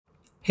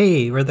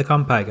Hey, we're the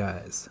Kampai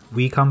guys.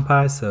 We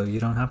Kampai so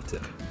you don't have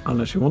to.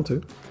 Unless you want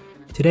to.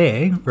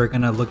 Today, we're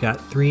gonna look at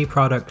 3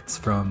 products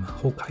from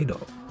Hokkaido.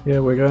 Yeah,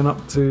 we're going up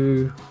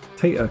to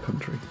tater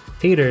country.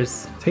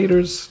 Taters,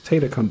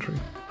 Tater country.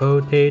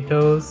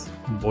 potatoes,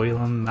 boil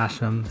them, mash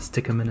them,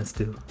 stick them in a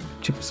stew.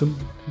 Chips them,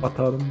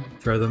 butter them.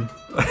 Throw them.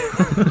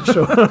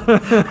 Sure.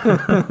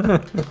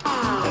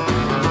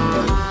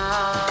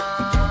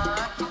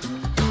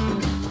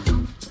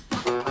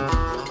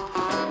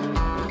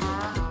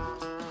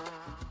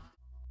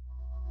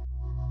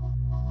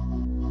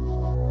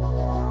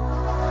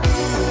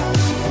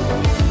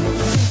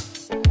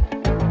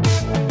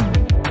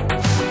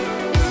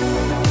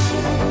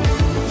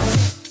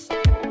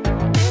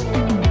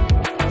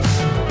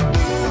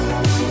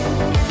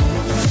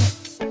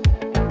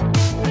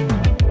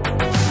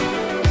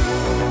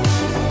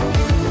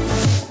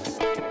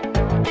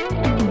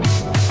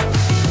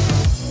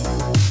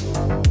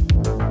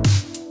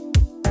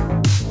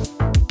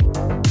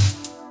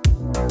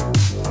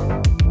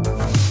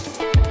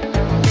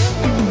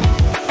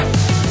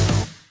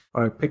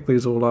 I picked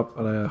these all up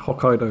at a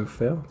Hokkaido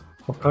fair.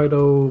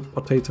 Hokkaido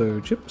potato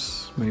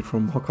chips made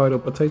from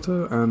Hokkaido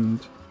potato and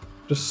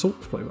just salt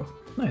flavour.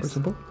 Nice. For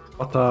example,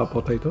 butter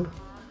potato.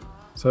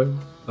 So,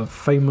 a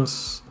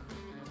famous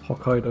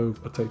Hokkaido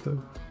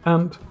potato.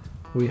 And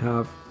we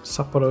have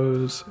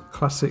Sapporo's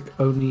classic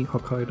Oni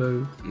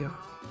Hokkaido beer.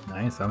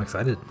 Nice, I'm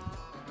excited.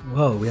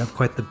 Whoa, we have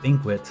quite the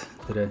banquet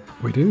today.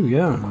 We do,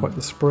 yeah, quite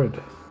the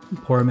spread.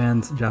 Poor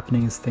man's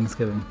Japanese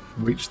Thanksgiving.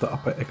 Reach the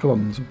upper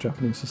echelons of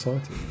Japanese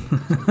society.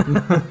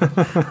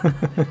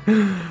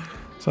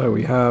 So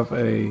we have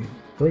a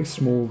very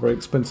small, very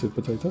expensive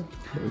potato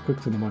that we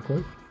cooked in the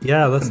microwave.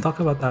 Yeah, let's talk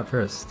about that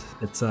first.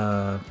 It's,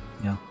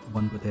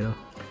 one potato.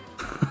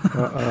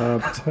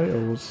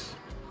 Potato was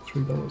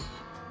 $3.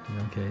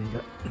 Okay, you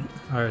got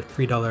our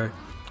 $3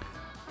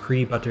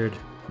 pre-buttered,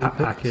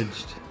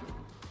 packaged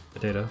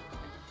potato.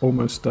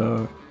 Almost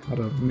had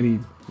a mini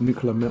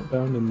nuclear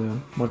meltdown in the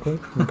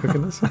microwave when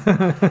cooking this.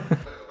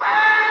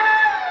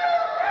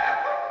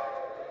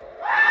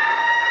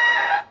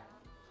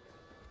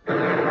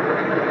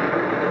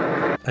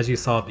 As you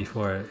saw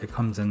before, it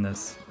comes in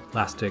this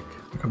plastic.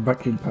 Like a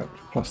vacuum packed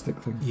plastic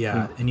thing.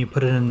 Yeah, and you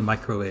put it in the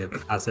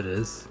microwave as it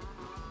is.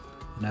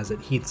 And as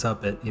it heats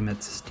up, it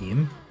emits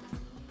steam.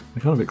 It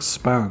kind of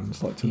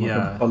expands like to like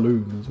a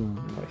balloon as well.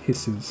 It like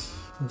hisses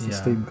as the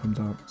steam comes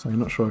out. So you're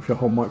not sure if your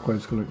whole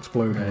microwave's going to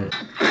explode. Right.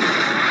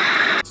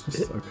 It's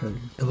just okay.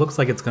 It looks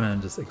like it's going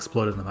to just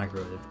explode in the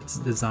microwave. It's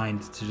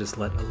designed to just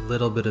let a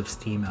little bit of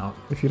steam out.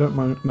 If you don't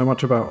know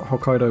much about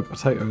Hokkaido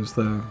potatoes,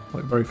 they're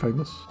like very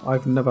famous.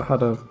 I've never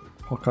had a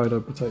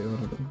Hokkaido potato, I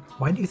don't think.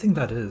 Why do you think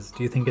that is?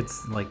 Do you think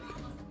it's like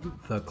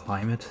the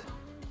climate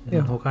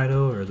in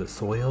Hokkaido or the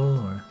soil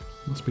or?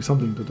 Must be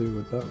something to do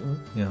with that, right?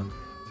 Yeah.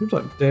 Seems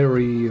like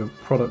dairy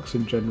products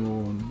in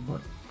general and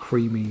like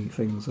creamy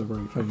things are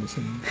very famous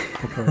in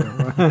Hokkaido,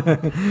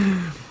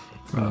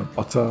 right?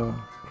 Butter,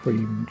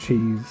 cream,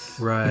 cheese.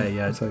 Right,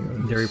 yeah.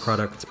 Potatoes. Dairy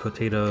products,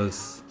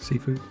 potatoes,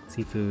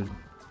 Seafood,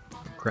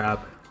 crab,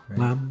 right?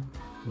 lamb,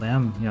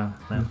 Lamb.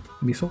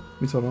 miso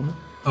ramen.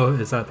 Oh,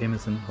 is that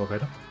famous in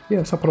Hokkaido?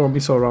 Yeah, Sapporo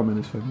miso ramen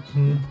is famous.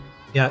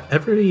 Yeah,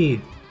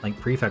 every like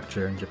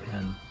prefecture in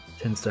Japan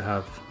tends to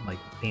have like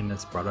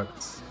famous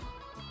products.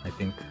 I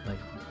think like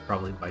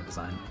probably by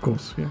design. Of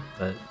course, yeah.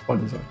 But By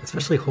design.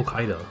 especially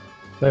Hokkaido.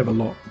 They have a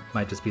lot.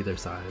 Might just be their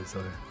size,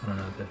 or I don't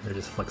know, they're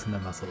just flexing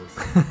their muscles.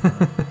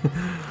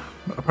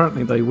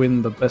 Apparently they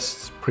win the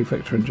best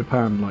prefecture in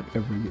Japan like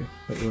every year.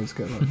 They always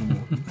get like number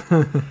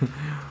one.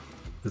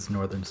 These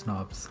northern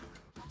snobs.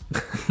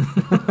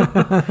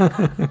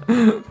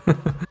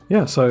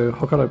 Yeah, so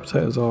Hokkaido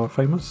potatoes are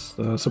famous.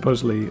 They're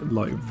supposedly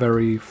like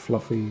very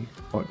fluffy,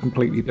 like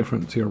completely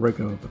different to your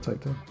regular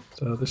potato.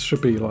 So this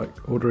should be like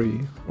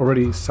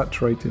already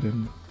saturated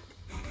in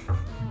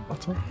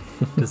butter.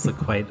 Just look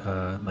quite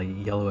like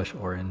yellowish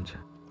orange.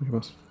 Look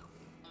at this.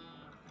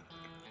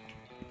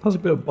 Has a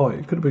bit of bite.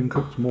 It could have been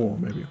cooked more,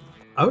 maybe.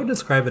 I would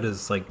describe it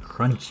as like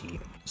crunchy,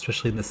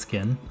 especially the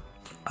skin.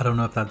 I don't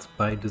know if that's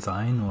by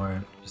design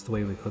or just the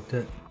way we cooked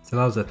it. So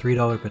that was a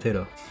 $3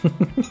 potato.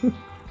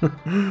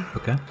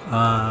 Okay.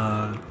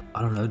 I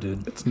don't know,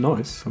 dude. It's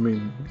nice. I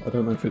mean, I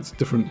don't know if it's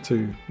different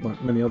to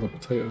like many other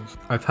potatoes.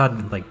 I've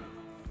had like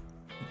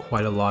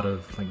quite a lot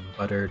of like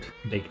buttered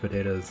baked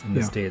potatoes in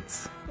the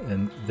States,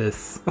 and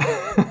this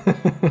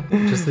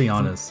just to be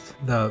honest,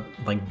 the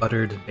like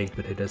buttered baked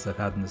potatoes I've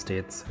had in the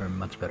States are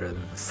much better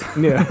than this.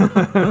 Yeah.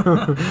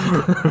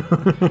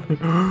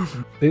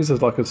 These are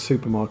like a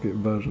supermarket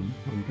version,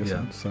 I'm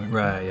guessing. Yeah. So,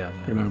 right, yeah.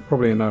 you know,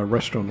 probably in a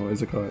restaurant or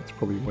izakaya, it's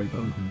probably way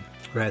better.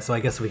 Right, so I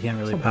guess we can't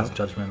really pass bad.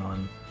 judgment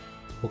on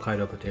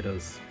Hokkaido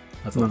potatoes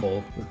as a No,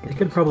 whole. with It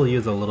could probably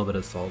use a little bit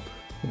of salt.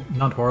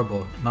 Not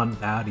horrible, not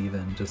bad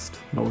even, just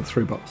Not with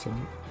 $3. So.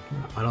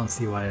 I don't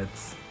see why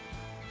it's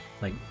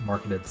like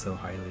marketed so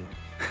highly.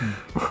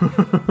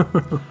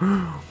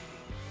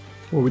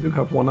 Well, we do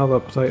have one other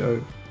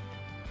potato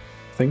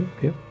thing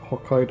here.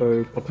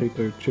 Hokkaido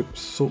potato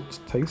chips salt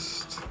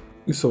taste.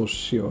 Uso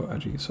shio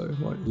aji, so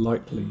like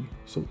lightly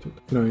salted.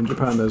 You know, in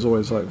Japan there's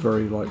always like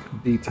very like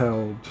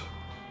detailed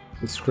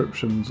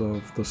descriptions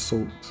of the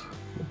salt,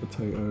 the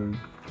potato,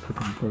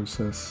 cooking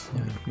process.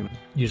 Yeah. Like, you know.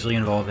 Usually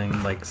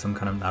involving like some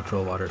kind of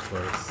natural water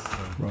source. So.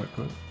 Right.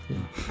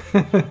 Yeah.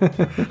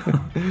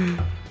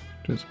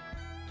 Cheers.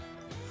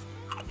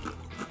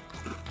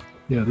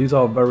 Yeah, these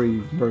are very,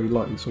 very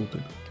lightly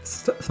salted.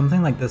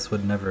 Something like this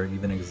would never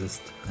even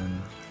exist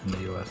in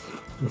the US.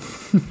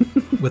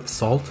 With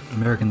salt,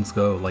 Americans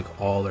go like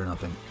all or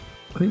nothing.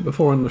 I think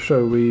before on the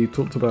show we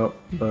talked about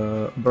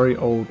the very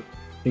old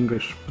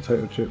English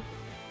potato chip,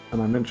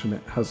 and I mentioned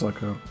it has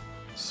like a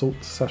salt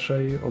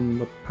sachet on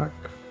the pack.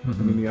 I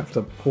mean, you have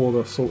to pour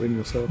the salt in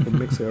yourself and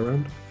mix it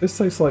around. This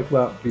tastes like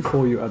that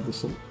before you add the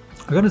salt.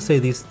 I gotta say,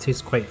 these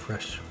taste quite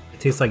fresh. It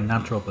tastes like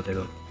natural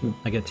potato.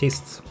 Like it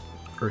tastes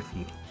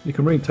earthy. You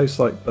can really taste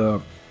like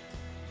the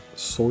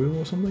soil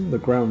or something, the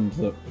ground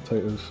that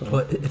potatoes are.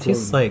 But it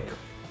tastes like,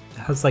 it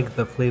has like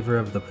the flavor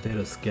of the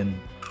potato skin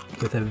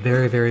with a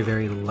very, very,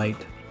 very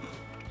light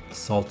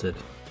salted.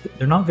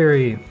 They're not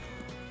very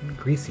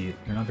greasy,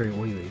 they're not very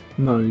oily.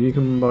 No, you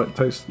can like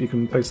taste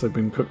they've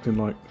been cooked in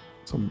like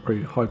some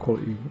pretty high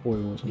quality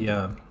oil or something.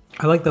 Yeah.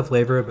 I like the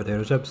flavor of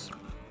potato chips,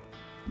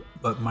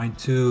 but my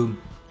two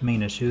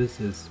main issues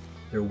is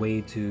they're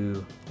way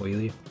too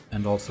oily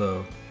and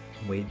also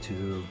way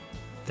too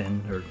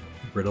thin or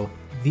brittle.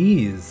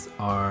 These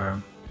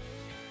are,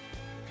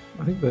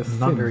 I think they're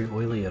not thin. very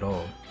oily at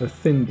all. They're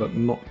thin but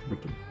not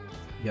brittle.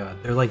 Yeah,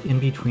 they're like in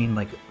between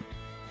like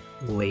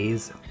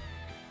Lay's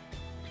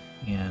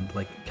and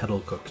like kettle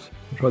cooked.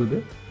 Try the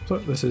beer. So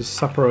this is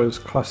Sapporo's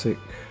classic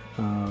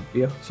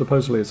beer.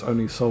 Supposedly it's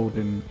only sold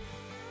in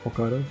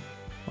Hokkaido.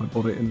 I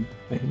bought it in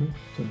Ehime,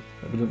 so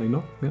evidently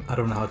not. Yeah. I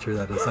don't know how true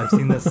that is. I've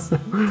seen this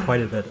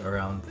quite a bit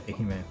around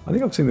Ehime. I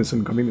think I've seen this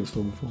in a convenience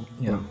store before.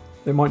 Yeah.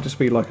 It might just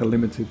be like a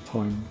limited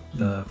time.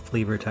 The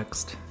flavor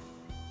text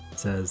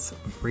says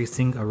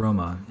bracing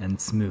aroma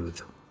and smooth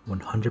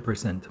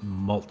 100%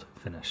 malt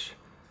finish.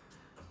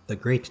 The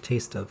great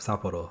taste of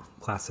Sapporo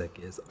Classic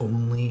is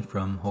only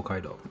from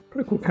Hokkaido.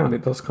 Pretty cool can.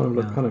 It does kind of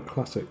look kind of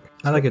classic.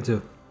 I like it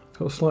too. It's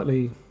got a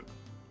slightly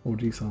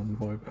Oji-san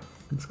vibe.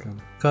 This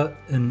can. Got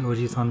an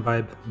Oji-san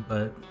vibe,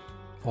 but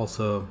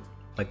also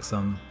like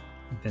some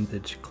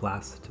vintage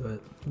class to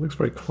it. It looks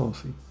very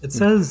classy. It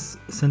says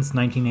since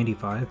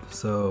 1985,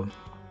 so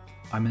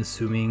I'm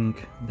assuming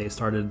they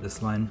started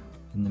this line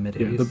in the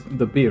mid-80s. Yeah,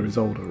 the beer is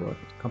older, right?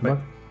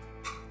 Kanpai.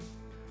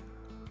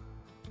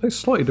 It's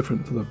slightly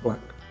different to the black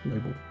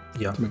label.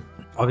 Yeah. To me.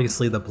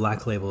 Obviously, the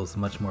black label is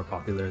much more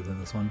popular than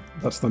this one.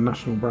 That's the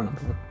national brand,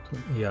 right? So.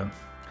 Yeah.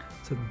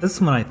 So this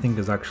one I think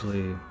is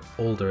actually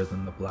older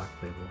than the black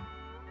label.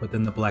 But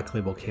then the black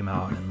label came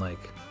out and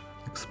like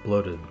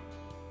exploded.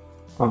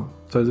 Oh,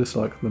 so is this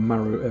like the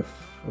Maru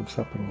F of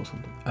Sapporo or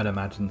something? I'd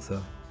imagine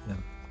so, yeah.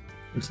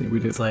 Recently we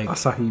did It's like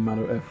Asahi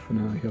Maru F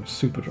and now you have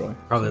Super Dry.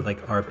 probably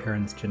like our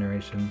parents'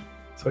 generation.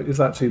 So it's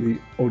actually the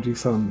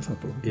Oji-san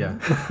Sapporo. Yeah.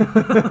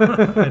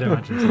 I'd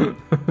imagine so.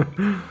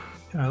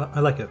 Yeah, I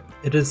like it.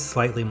 It is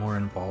slightly more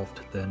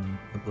involved than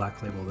the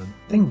black label then.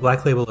 I think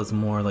black label is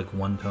more like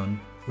one tone,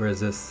 whereas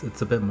this,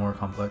 it's a bit more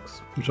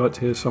complex. Would you like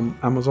to hear some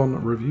Amazon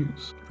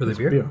reviews? For the This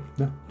beer?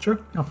 Yeah. Sure.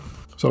 Oh.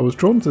 So I was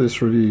drawn to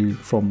this review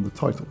from the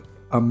title.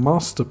 A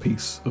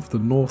masterpiece of the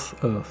North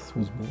Earth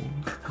was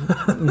born.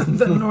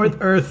 The North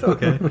Earth,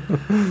 okay.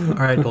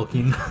 Alright,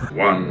 Tolkien.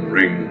 One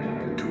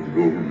ring to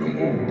rule them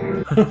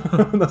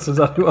all. That's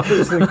exactly what I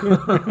was thinking.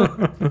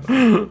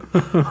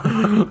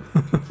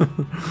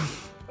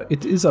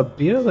 It is a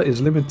beer that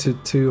is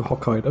limited to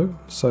Hokkaido,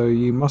 so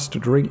you must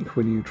drink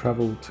when you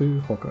travel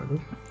to Hokkaido.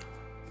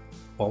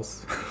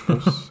 False.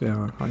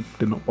 Yeah, I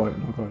did not buy it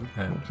in Hokkaido.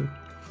 Yeah. Obviously.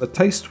 The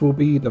taste will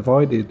be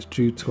divided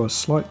due to a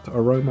slight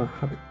aroma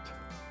habit.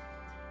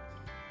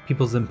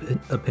 People's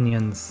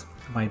opinions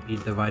might be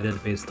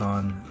divided based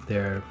on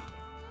their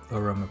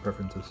aroma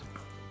preferences.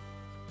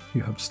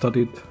 You have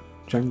studied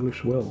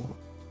Janglish well,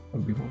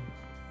 Obi-Wan.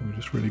 We're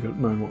just really good at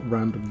knowing what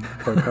random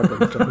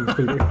vocabulary Japanese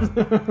people.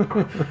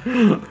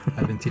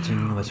 I've been teaching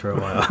English for a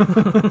while.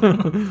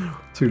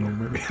 Too long,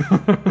 maybe.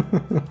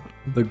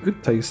 The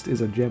good taste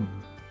is a gem.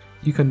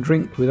 You can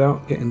drink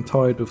without getting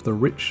tired of the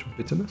rich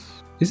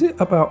bitterness. Is it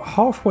about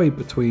halfway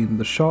between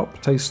the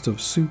sharp taste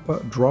of super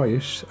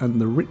dryish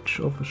and the rich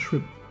of the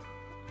shrimp?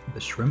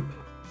 The shrimp?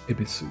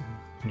 Ebisu.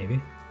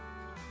 Maybe.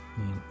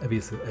 I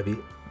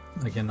mean,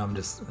 again, I'm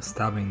just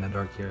stabbing in the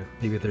dark here.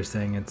 Maybe they're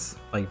saying it's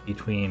like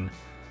between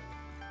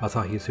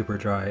Asahi Super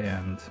Dry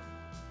and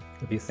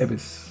Ebis.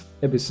 Ebis.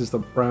 Ebis is the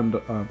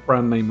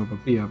brand name of a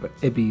beer, but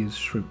Ebi is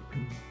shrimp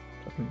in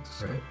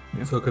Japanese. Right.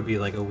 Yeah. So it could be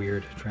like a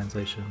weird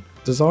translation.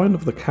 Design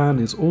of the can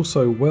is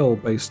also well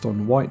based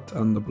on white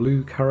and the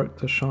blue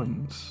character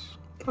shines.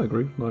 I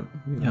agree. Like,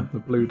 Yeah. the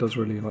blue does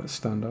really like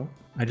stand out.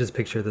 I just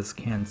picture this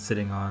can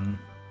sitting on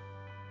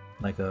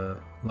like a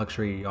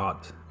luxury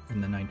yacht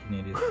in the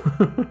 1980s.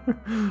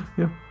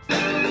 Yeah.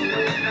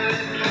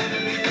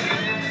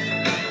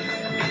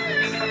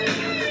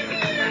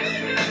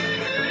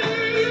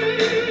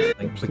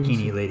 Like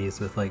bikini ladies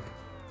with like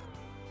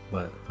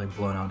but like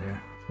blown out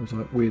hair. There's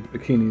like weird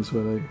bikinis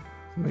where they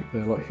make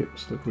their like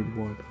hips look really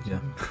wide.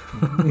 Yeah.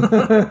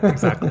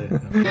 Exactly.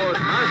 Yeah.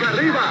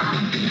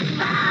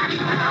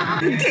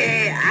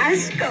 ¡Qué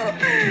asco!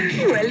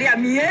 ¡Huele a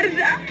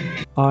mierda!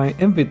 I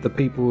envied the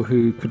people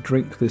who could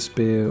drink this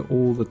beer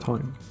all the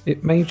time.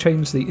 It may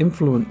change the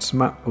influence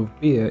map of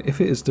beer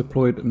if it is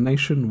deployed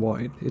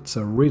nationwide. It's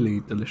a really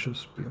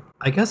delicious beer.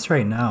 I guess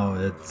right now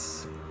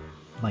it's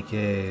like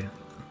a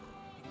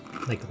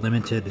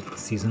limited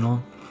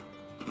seasonal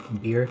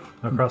beer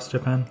across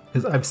Japan.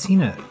 Because I've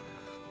seen it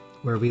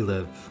where we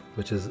live,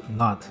 which is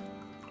not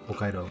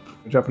Hokkaido.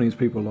 Japanese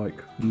people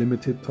like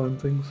limited time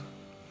things.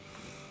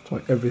 It's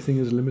like everything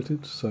is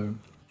limited, so...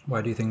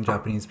 Why do you think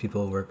Japanese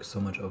people work so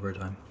much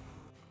overtime?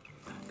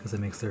 Because it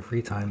makes their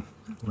free time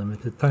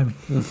limited time.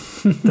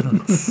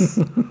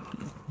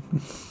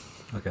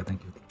 Okay,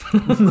 thank you.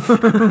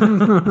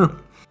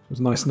 It was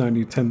nice knowing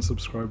you 10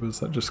 subscribers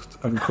that just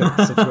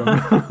unclicked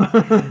subscribe.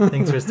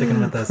 Thanks for sticking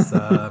with us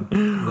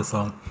this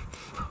song.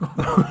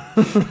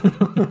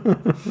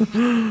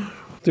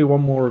 Do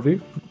one more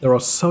review. There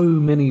are so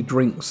many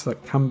drinks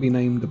that can be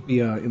named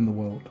beer in the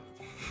world.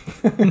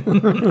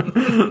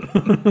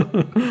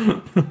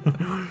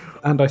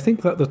 And I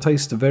think that the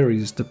taste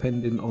varies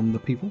depending on the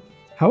people.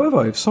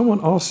 However, if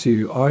someone asks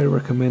you, I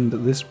recommend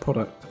this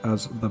product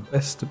as the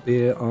best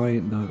beer I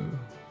know.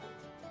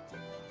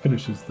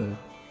 Finishes there.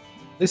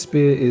 This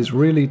beer is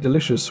really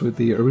delicious with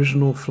the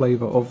original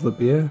flavour of the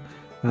beer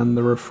and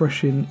the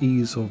refreshing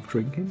ease of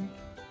drinking.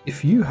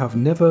 If you have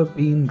never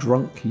been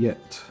drunk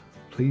yet,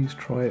 please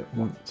try it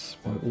once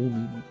by all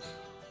means.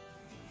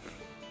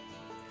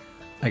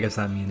 I guess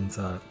that means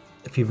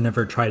if you've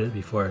never tried it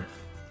before,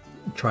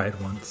 try it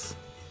once.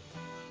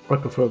 I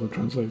prefer the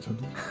translator.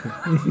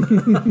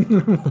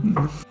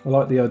 I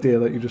like the idea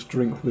that you just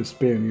drink this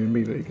beer and you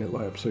immediately get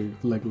like absolutely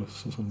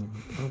legless or something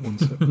at one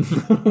sip.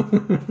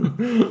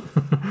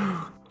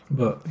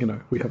 But, you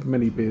know, we have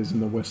many beers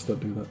in the West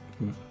that do that.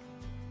 You know.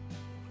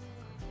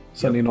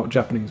 Certainly not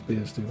Japanese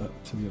beers do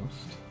that, to be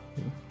honest.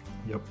 You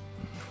know.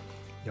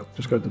 Yep.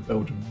 Just go to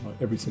Belgium,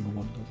 like every single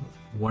one does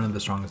it. One of the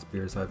strongest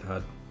beers I've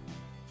had.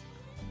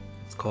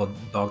 It's called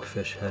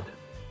Dogfish Head.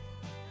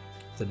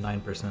 It's a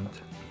 9%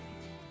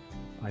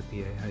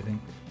 IPA, I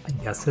think. I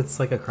guess it's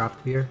like a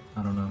craft beer.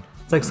 I don't know.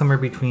 It's like somewhere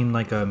between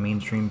like a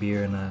mainstream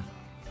beer and a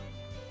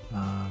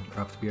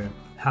craft beer.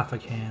 Half a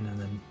can and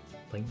then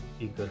like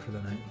be good for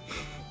the night.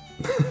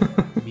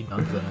 Be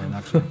done for the night,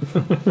 actually.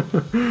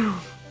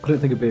 I don't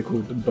think a beer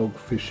called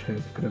Dogfish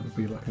Head could ever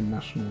be like a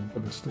national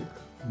domestic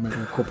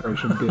mega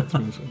corporation beer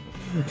thing. So.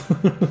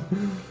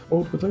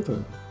 Old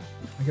potato.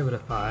 I give it a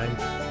 5.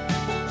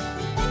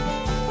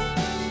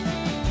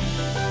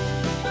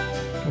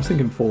 I was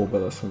thinking 4, but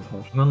that sounds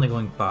harsh. I'm only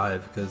going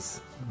 5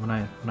 because when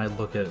I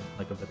look at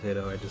like a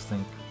potato, I just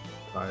think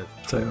 5.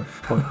 Potato.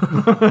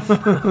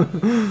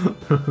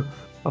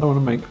 I don't want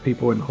to make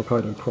people in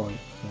Hokkaido cry,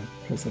 so in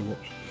case they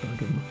watch. So I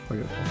give them a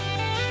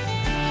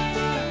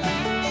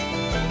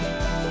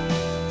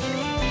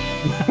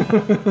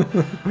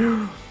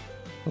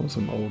That was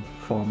some old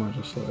farmer,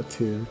 just like a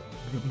tear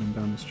dribbling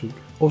down his cheek.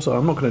 Also,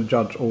 I'm not going to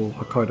judge all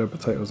Hokkaido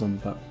potatoes on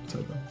that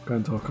potato.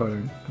 Going to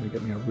Hokkaido, going to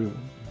get me a real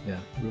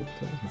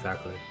potato.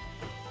 Exactly.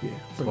 Yeah.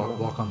 Just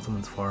walk on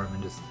someone's farm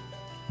and just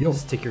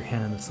stick your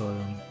hand in the soil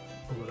and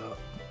pull it out.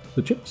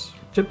 The chips?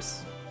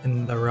 Chips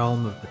in the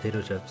realm of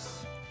potato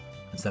chips.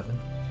 7.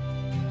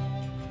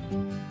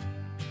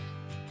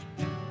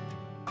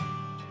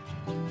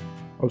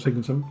 I was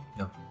thinking 7.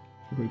 Yeah.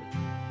 Agreed.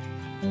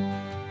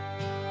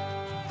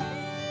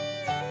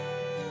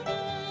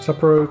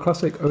 Sapporo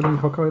Classic only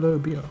Hokkaido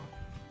beer.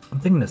 I'm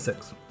thinking a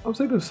 6. I would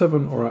say a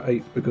 7 or an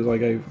 8 because I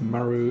gave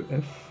Maru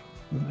F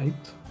an 8.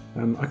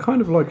 And I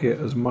kind of like it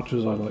as much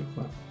as I like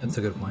that. That's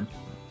a good point.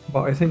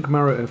 But I think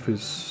Maru F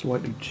is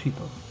slightly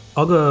cheaper.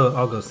 I'll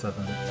go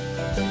 7. They're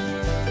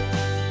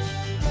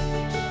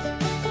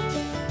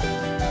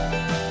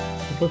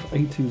both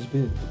 80s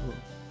beers as well.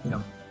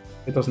 Yeah.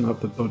 It doesn't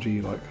have the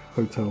dodgy like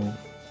hotel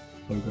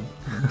logo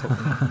on the top.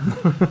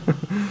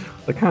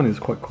 The can is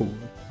quite cool.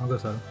 I'll go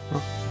 7.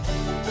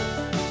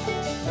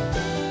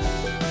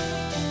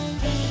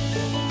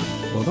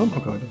 Well done,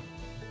 Hokkaido.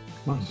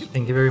 Nice.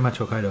 Thank you very much,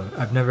 Hokkaido.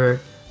 I've never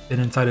been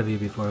inside of you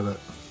before, but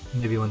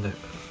maybe one day.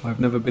 I've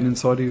never been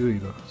inside of you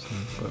either, so,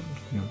 but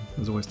you know,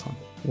 there's always time.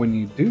 When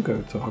you do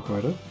go to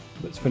Hokkaido,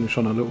 let's finish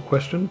on a little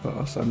question for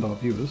us and our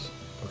viewers.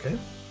 Okay.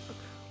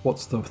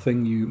 What's the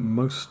thing you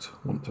most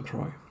want to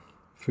try?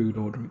 Food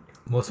or drink?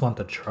 Most want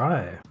to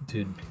try?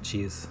 Dude,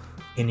 cheese.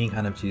 Any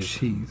kind of cheese.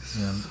 Cheese.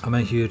 Yeah. I'm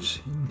a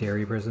huge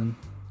dairy person.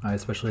 I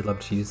especially love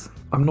cheese.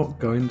 I'm not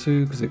going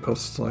to because it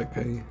costs like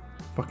a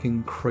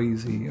fucking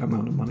crazy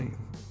amount of money.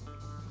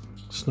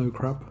 Snow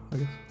crab, I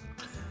guess.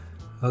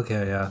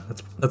 Okay, yeah.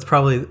 That's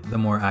probably the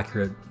more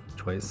accurate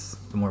choice,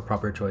 the more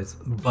proper choice.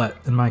 But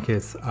in my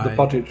case, the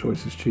budget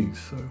choice is cheese.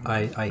 So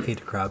I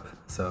hate crab.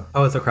 So if I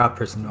was a crab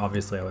person,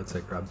 obviously I would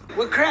say crab.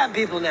 We're crab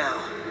people now.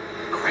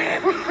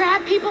 Crab. We're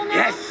crab people now?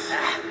 Yes.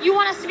 You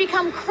want us to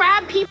become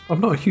crab people?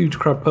 I'm not a huge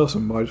crab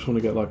person, but I just want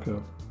to get like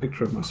a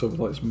picture of myself with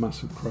like this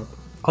massive crab.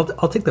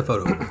 I'll take the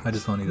photo. I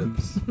just won't eat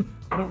it.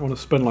 I don't want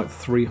to spend like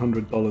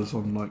 $300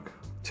 on like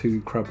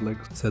 2 crab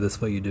legs. So this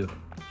is what you do.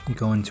 You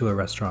go into a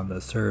restaurant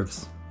that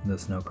serves the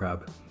snow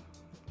crab,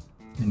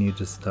 and you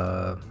just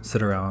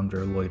sit around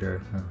or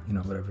loiter, or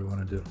whatever you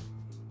want to do.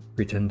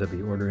 Pretend to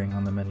be ordering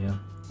on the menu. Are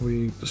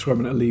we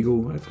describing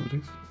illegal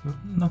activities?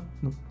 No.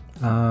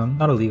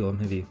 Not illegal,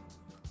 maybe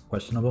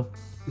questionable.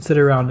 You sit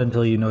around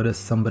until you notice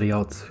somebody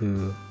else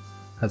who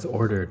has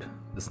ordered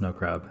the snow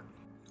crab.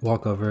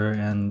 Walk over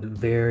and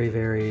very,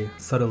 very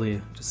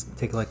subtly just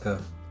take like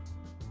a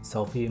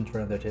selfie in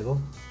front of their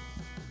table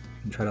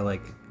and try to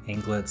like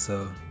angle it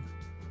so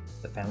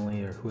the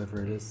family or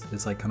whoever it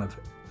is like kind of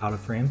out of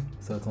frame,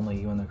 so it's only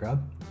you and the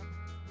crab.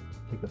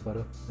 Take the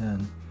photo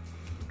and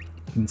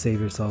you can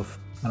save yourself,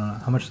 I don't know,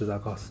 how much does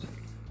that cost?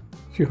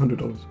 A few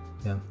 $100s.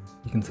 Yeah,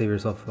 you can save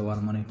yourself a lot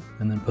of money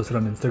and then post it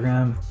on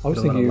Instagram. I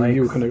was thinking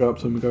you were going to go up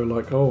to them and go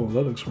like, oh,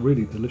 that looks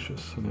really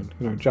delicious. And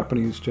then,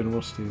 Japanese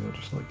generosity, they'll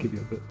just like give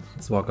you a bit.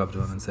 Just walk up to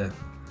them and say,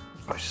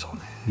 I saw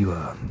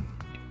that.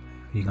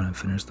 You gonna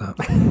finish that?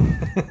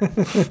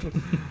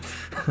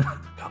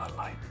 Gotta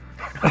lie.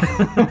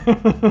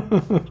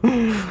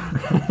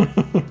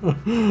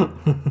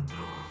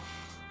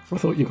 I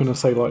thought you were going to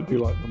say like, do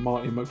like the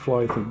Marty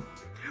McFly thing.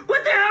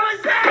 What the hell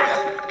is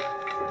that?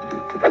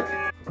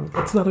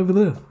 What's that over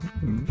there?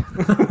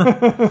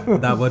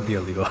 That would be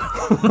illegal.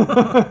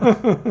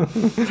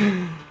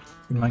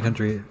 In my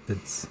country,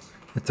 it's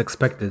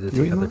expected to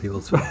take other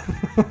people's food.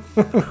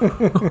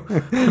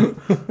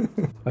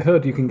 I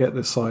heard you can get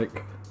this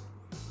like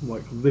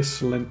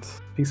this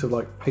length piece of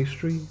like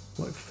pastry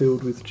like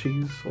filled with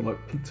cheese or like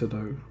pizza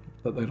dough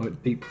that they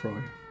like deep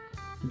fry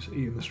and just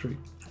eat in the street.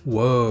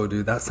 Whoa,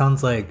 dude, that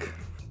sounds like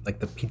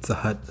the Pizza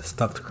Hut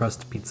stuffed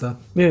crust pizza.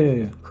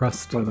 Yeah.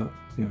 Crust. Like that.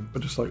 Yeah,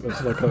 but just like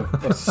there's like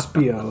a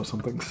spear or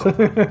something.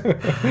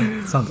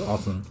 Sounds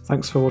awesome.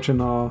 Thanks for watching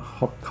our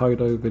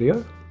Hokkaido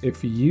video.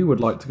 If you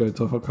would like to go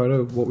to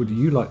Hokkaido, what would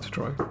you like to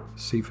try?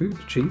 Seafood,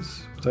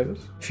 cheese,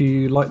 potatoes? If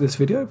you like this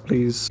video,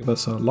 please give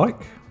us a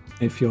like.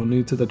 If you're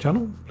new to the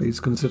channel, please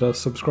consider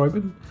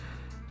subscribing.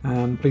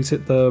 And please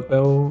hit the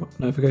bell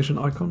notification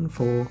icon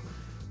for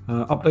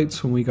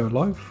updates when we go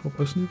live or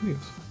post new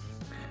videos.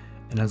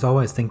 And as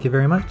always, thank you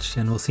very much,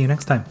 and we'll see you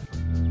next time.